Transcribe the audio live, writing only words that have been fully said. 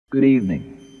Good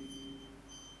evening.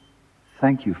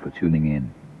 Thank you for tuning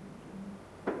in.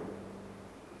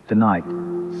 Tonight,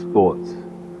 sports.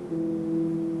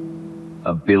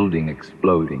 A building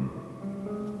exploding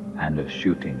and a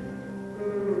shooting.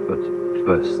 But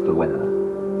first, the weather.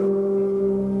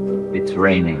 It's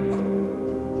raining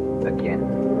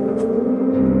again.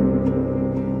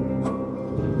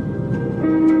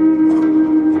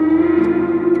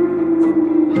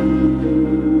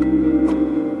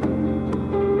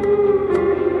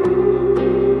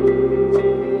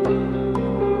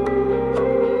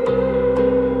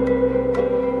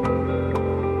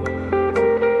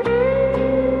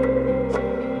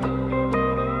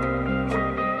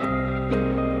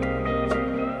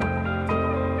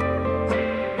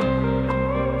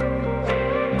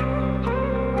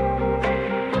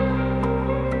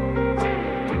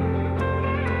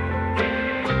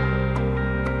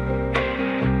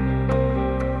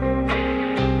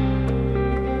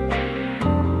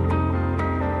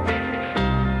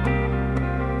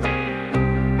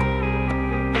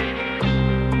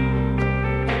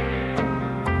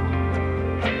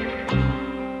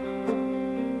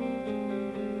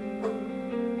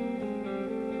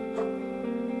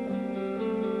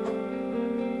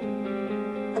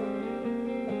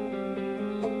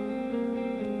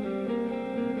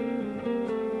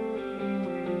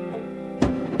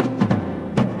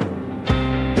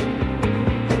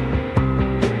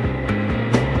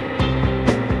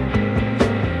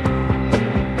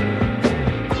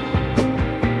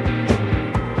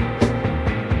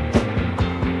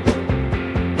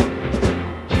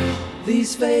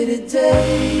 These faded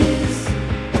days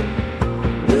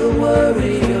will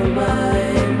worry your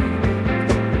mind,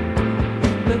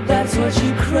 but that's what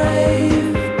you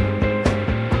crave.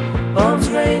 Bombs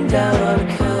rain down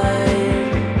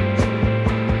unkind.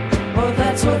 Oh,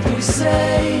 that's what we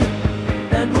say.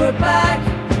 And we're back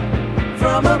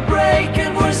from a break,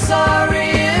 and we're sorry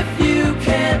if you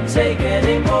can't take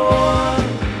anymore.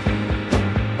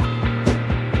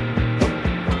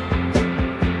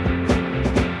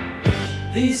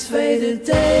 These faded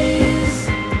days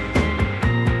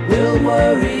will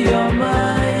worry your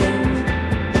mind,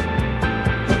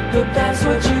 but that's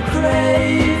what you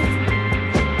crave.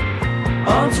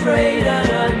 On frayed and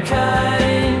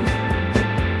unkind.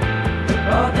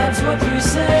 Oh, that's what we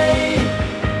say.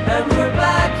 And we're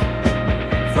back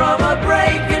from a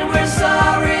break, and we're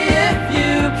sorry if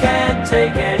you can't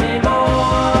take anymore.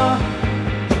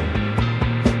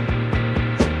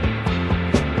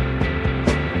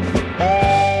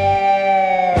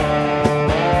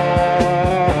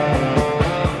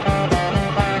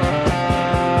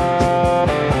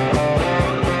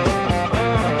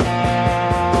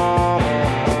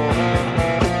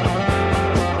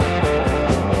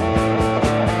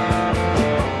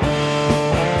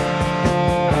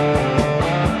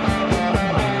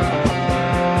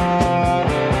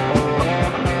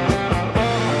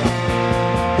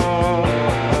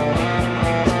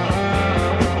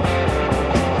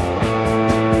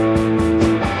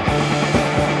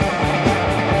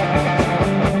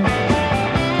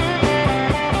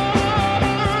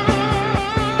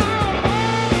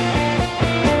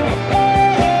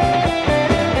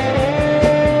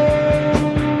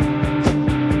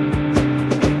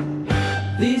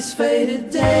 These faded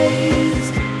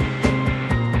days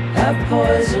have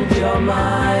poisoned your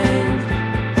mind.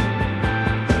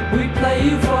 We play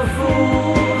you for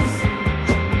fools,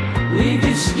 leave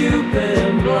you stupid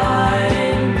and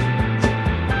blind.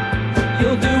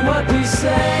 You'll do what we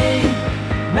say,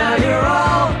 now you're